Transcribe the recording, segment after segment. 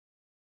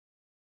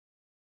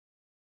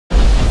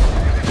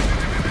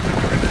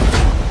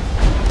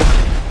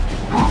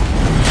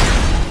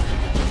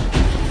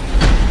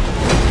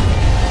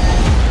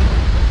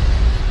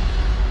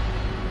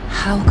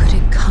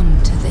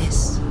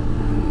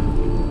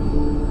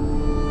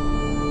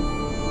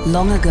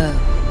Long ago,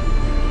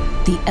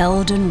 the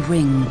Elden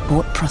Ring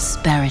brought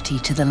prosperity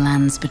to the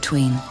lands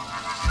between.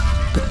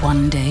 But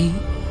one day,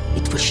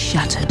 it was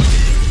shattered.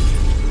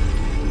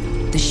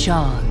 The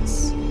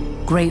shards,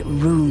 great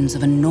runes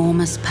of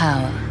enormous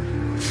power,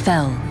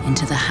 fell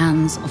into the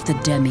hands of the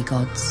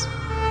demigods.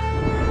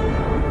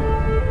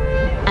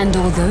 And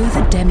although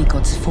the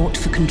demigods fought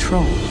for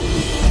control,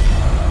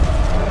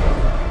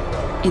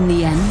 in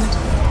the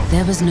end,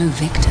 there was no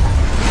victor.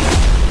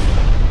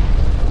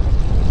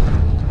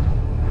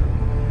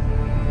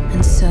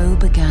 And so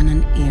began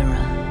an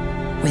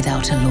era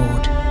without a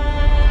lord.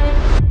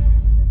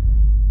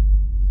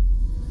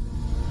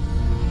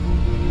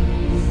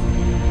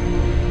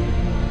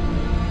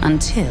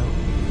 Until,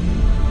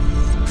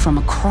 from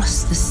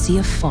across the sea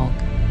of fog,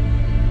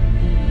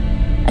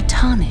 a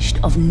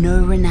tarnished of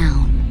no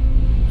renown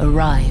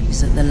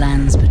arrives at the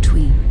lands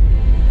between.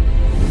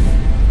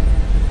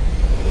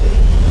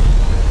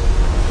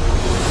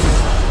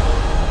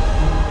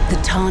 The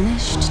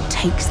tarnished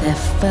takes their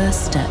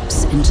first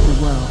steps into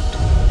the world,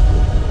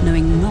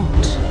 knowing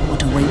not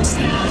what awaits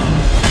them.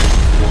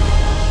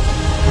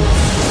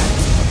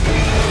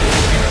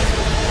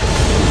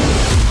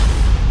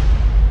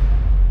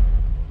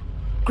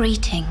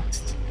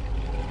 Greetings,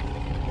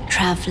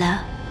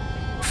 traveler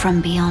from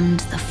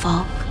beyond the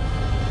fog.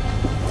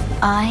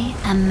 I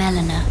am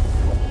Melina.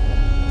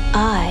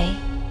 I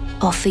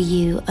offer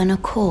you an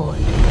accord.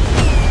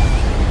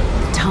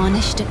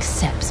 Tarnished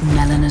accepts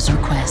Melina's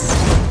request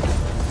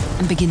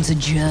and begins a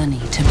journey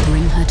to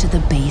bring her to the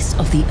base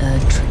of the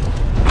Erd Tree.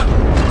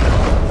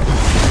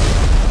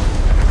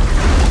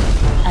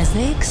 As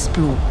they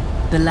explore,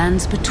 the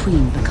lands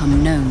between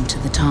become known to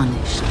the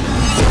Tarnished,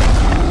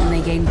 and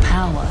they gain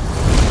power,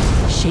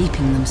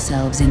 shaping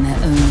themselves in their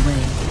own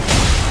way.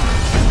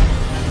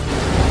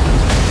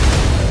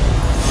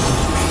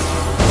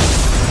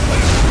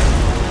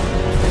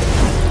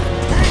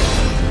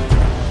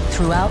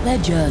 Throughout their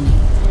journey,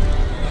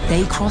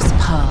 they cross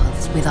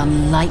paths with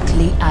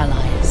unlikely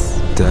allies.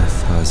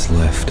 Death has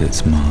left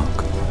its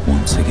mark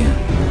once again.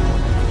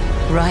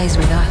 Rise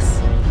with us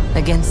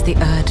against the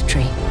Erd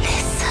Tree.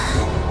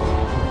 Listen,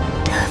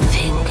 the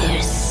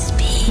fingers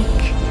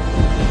speak.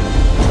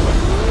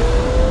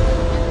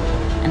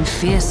 And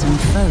fearsome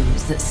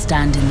foes that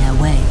stand in their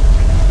way.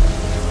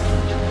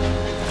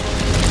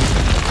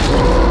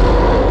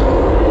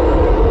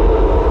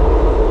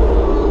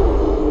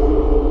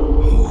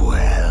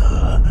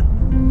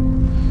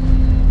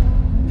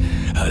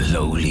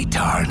 Lowly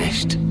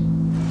tarnished,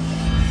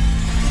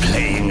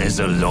 playing as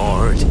a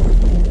lord.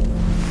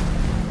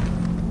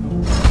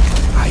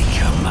 I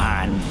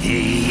command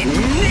thee,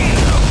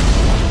 kneel!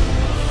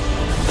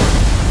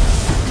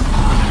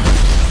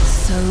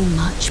 So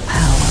much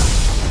power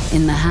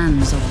in the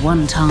hands of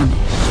one tarnished,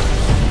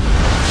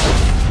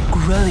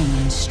 growing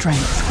in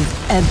strength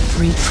with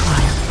every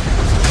trial,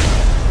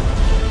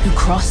 who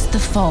crossed the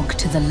fog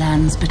to the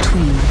lands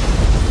between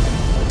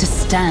to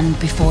stand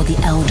before the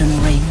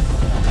Elden Ring.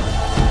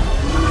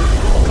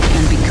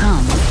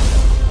 Become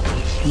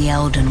the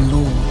Elden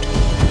Lord.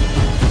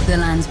 The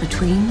lands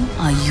between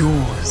are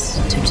yours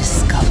to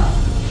discover.